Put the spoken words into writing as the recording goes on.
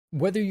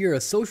Whether you're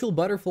a social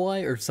butterfly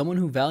or someone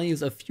who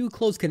values a few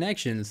close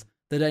connections,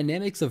 the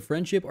dynamics of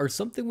friendship are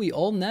something we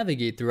all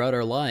navigate throughout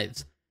our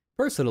lives.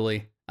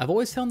 Personally, I've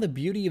always found the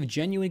beauty of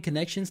genuine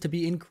connections to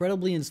be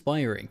incredibly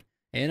inspiring,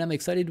 and I'm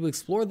excited to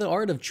explore the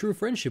art of true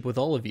friendship with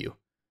all of you.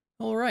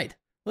 Alright,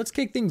 let's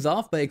kick things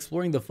off by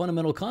exploring the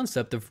fundamental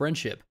concept of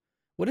friendship.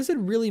 What does it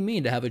really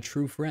mean to have a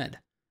true friend?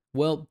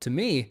 Well, to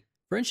me,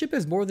 friendship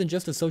is more than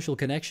just a social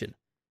connection.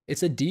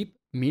 It's a deep,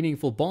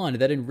 meaningful bond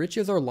that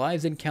enriches our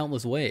lives in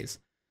countless ways.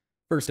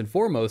 First and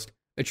foremost,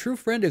 a true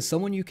friend is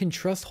someone you can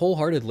trust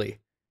wholeheartedly.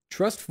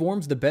 Trust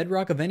forms the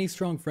bedrock of any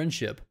strong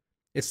friendship.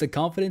 It's the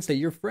confidence that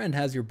your friend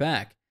has your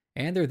back,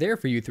 and they're there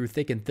for you through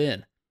thick and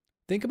thin.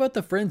 Think about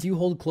the friends you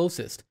hold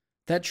closest.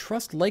 That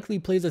trust likely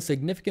plays a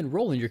significant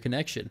role in your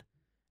connection.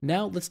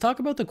 Now, let's talk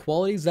about the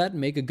qualities that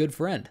make a good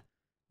friend.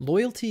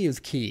 Loyalty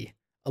is key.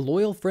 A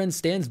loyal friend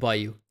stands by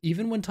you,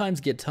 even when times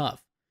get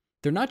tough.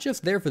 They're not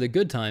just there for the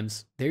good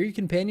times, they're your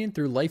companion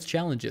through life's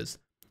challenges.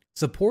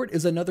 Support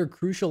is another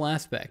crucial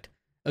aspect.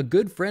 A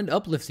good friend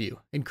uplifts you,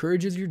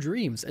 encourages your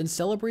dreams, and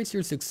celebrates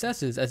your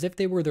successes as if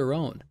they were their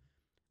own.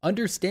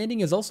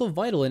 Understanding is also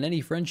vital in any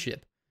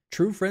friendship.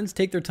 True friends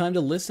take their time to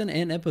listen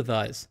and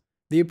empathize.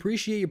 They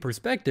appreciate your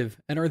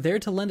perspective and are there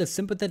to lend a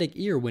sympathetic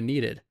ear when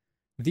needed.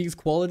 These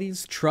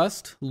qualities,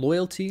 trust,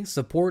 loyalty,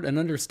 support, and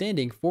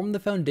understanding, form the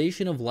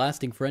foundation of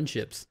lasting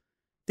friendships.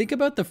 Think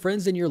about the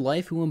friends in your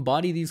life who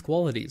embody these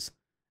qualities.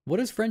 What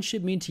does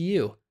friendship mean to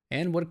you,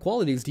 and what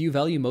qualities do you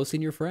value most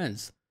in your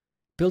friends?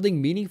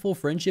 Building meaningful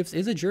friendships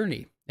is a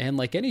journey, and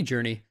like any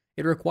journey,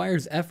 it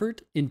requires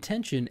effort,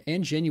 intention,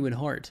 and genuine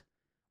heart.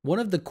 One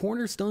of the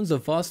cornerstones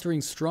of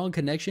fostering strong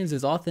connections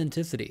is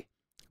authenticity.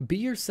 Be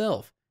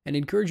yourself, and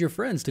encourage your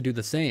friends to do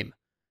the same.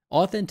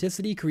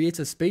 Authenticity creates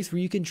a space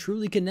where you can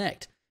truly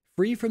connect,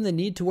 free from the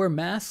need to wear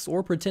masks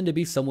or pretend to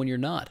be someone you're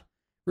not.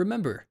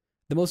 Remember,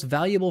 the most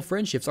valuable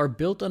friendships are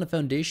built on a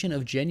foundation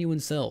of genuine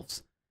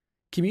selves.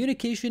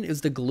 Communication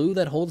is the glue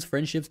that holds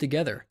friendships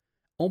together.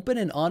 Open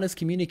and honest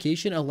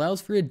communication allows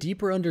for a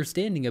deeper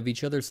understanding of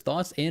each other's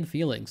thoughts and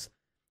feelings.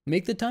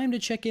 Make the time to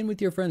check in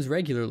with your friends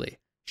regularly,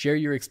 share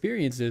your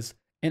experiences,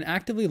 and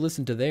actively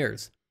listen to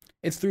theirs.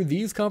 It's through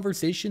these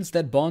conversations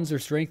that bonds are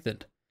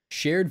strengthened.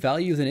 Shared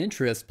values and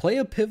interests play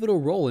a pivotal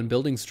role in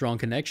building strong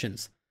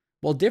connections.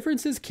 While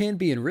differences can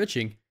be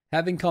enriching,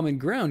 having common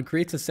ground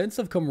creates a sense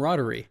of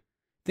camaraderie.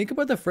 Think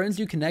about the friends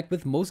you connect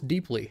with most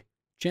deeply.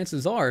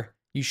 Chances are,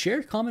 you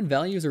share common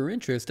values or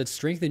interests that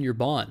strengthen your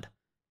bond.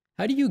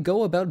 How do you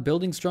go about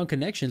building strong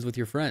connections with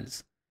your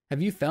friends?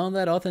 Have you found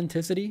that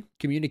authenticity,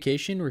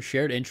 communication, or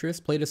shared interests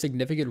played a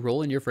significant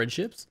role in your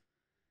friendships?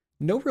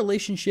 No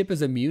relationship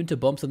is immune to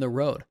bumps on the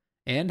road,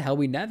 and how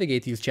we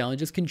navigate these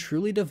challenges can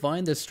truly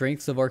define the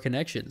strengths of our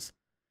connections.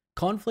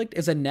 Conflict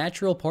is a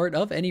natural part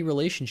of any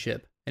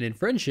relationship, and in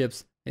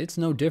friendships, it's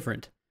no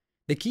different.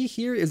 The key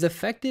here is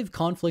effective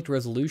conflict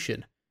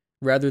resolution.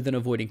 Rather than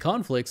avoiding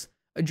conflicts,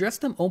 address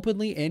them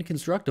openly and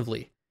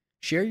constructively.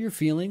 Share your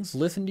feelings,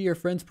 listen to your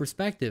friend's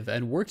perspective,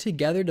 and work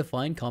together to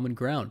find common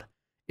ground.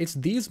 It's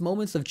these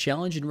moments of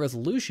challenge and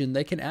resolution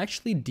that can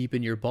actually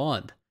deepen your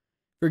bond.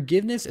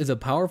 Forgiveness is a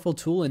powerful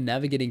tool in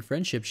navigating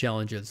friendship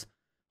challenges.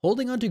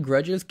 Holding on to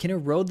grudges can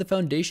erode the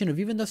foundation of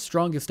even the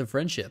strongest of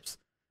friendships.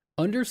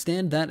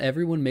 Understand that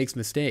everyone makes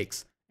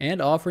mistakes,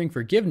 and offering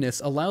forgiveness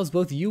allows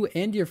both you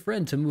and your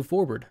friend to move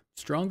forward,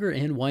 stronger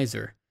and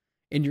wiser.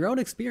 In your own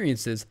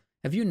experiences,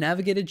 have you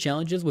navigated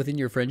challenges within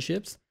your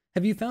friendships?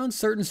 Have you found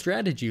certain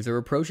strategies or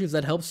approaches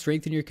that help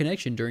strengthen your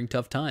connection during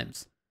tough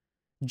times?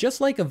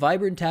 Just like a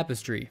vibrant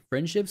tapestry,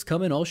 friendships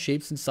come in all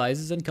shapes and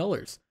sizes and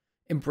colors.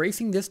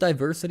 Embracing this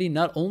diversity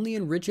not only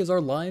enriches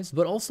our lives,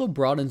 but also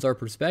broadens our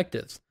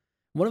perspectives.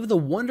 One of the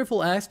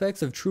wonderful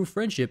aspects of true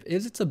friendship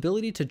is its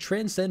ability to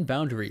transcend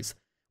boundaries.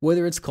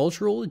 Whether it's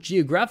cultural,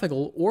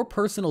 geographical, or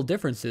personal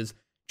differences,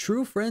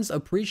 true friends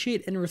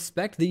appreciate and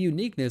respect the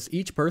uniqueness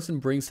each person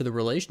brings to the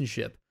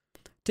relationship.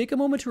 Take a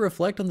moment to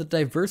reflect on the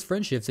diverse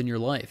friendships in your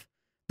life,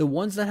 the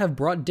ones that have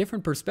brought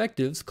different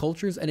perspectives,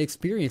 cultures, and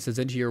experiences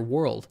into your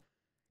world.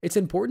 It's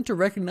important to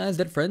recognize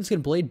that friends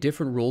can play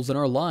different roles in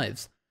our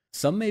lives.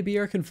 Some may be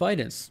our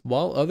confidants,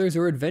 while others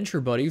are adventure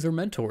buddies or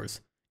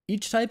mentors.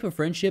 Each type of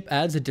friendship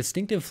adds a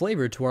distinctive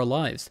flavor to our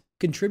lives,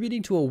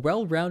 contributing to a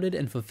well-rounded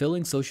and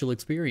fulfilling social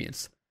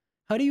experience.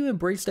 How do you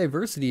embrace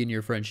diversity in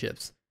your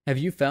friendships? Have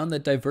you found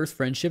that diverse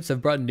friendships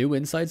have brought new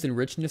insights and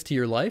richness to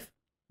your life?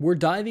 We're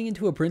diving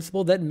into a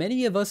principle that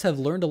many of us have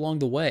learned along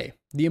the way,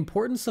 the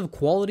importance of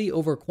quality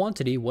over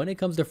quantity when it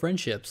comes to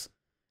friendships.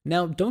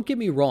 Now, don't get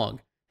me wrong,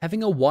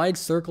 having a wide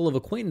circle of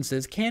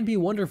acquaintances can be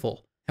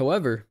wonderful.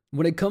 However,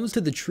 when it comes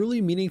to the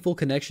truly meaningful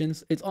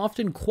connections, it's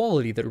often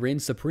quality that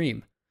reigns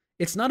supreme.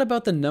 It's not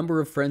about the number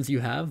of friends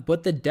you have,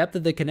 but the depth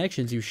of the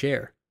connections you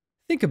share.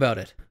 Think about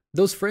it.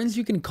 Those friends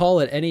you can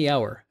call at any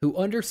hour, who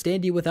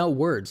understand you without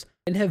words,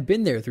 and have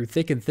been there through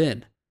thick and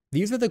thin.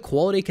 These are the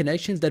quality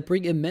connections that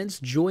bring immense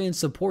joy and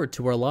support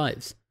to our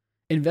lives.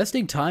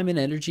 Investing time and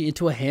energy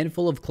into a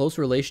handful of close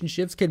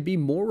relationships can be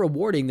more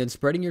rewarding than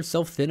spreading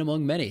yourself thin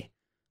among many.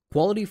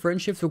 Quality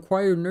friendships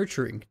require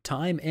nurturing,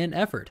 time, and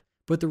effort,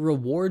 but the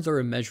rewards are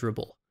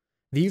immeasurable.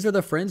 These are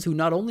the friends who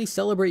not only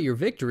celebrate your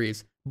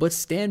victories, but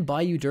stand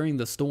by you during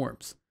the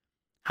storms.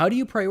 How do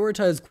you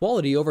prioritize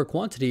quality over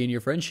quantity in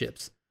your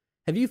friendships?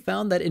 Have you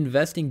found that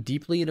investing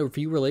deeply in a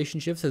few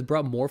relationships has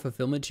brought more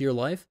fulfillment to your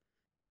life?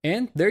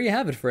 And there you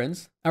have it,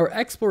 friends. Our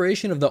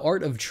exploration of the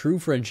art of true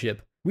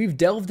friendship. We've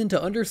delved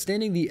into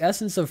understanding the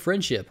essence of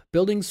friendship,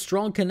 building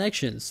strong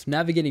connections,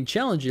 navigating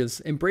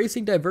challenges,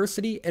 embracing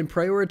diversity, and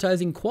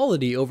prioritizing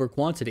quality over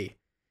quantity.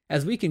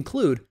 As we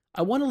conclude,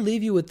 I want to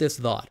leave you with this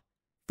thought.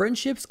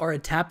 Friendships are a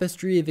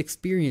tapestry of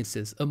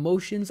experiences,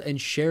 emotions,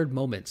 and shared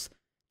moments.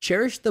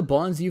 Cherish the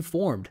bonds you've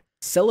formed.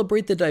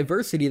 Celebrate the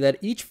diversity that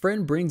each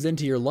friend brings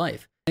into your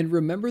life. And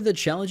remember that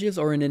challenges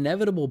are an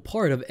inevitable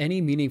part of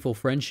any meaningful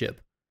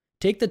friendship.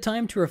 Take the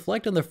time to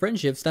reflect on the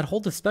friendships that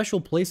hold a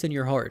special place in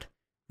your heart.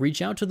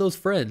 Reach out to those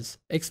friends,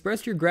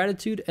 express your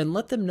gratitude, and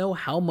let them know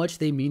how much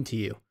they mean to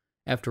you.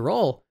 After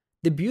all,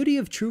 the beauty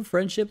of true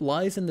friendship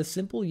lies in the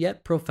simple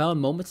yet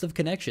profound moments of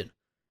connection.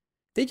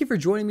 Thank you for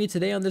joining me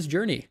today on this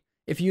journey.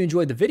 If you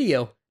enjoyed the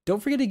video,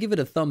 don't forget to give it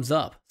a thumbs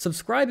up,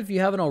 subscribe if you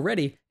haven't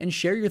already, and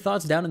share your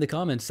thoughts down in the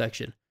comments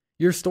section.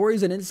 Your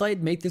stories and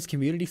insight make this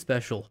community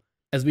special.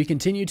 As we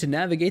continue to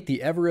navigate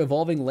the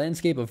ever-evolving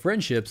landscape of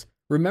friendships,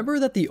 remember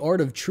that the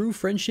art of true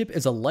friendship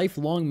is a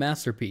lifelong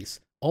masterpiece,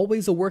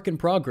 always a work in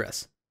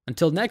progress.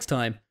 Until next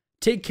time,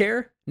 take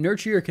care,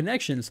 nurture your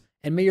connections,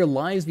 and may your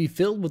lives be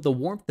filled with the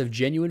warmth of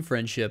genuine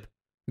friendship.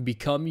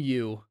 Become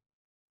you.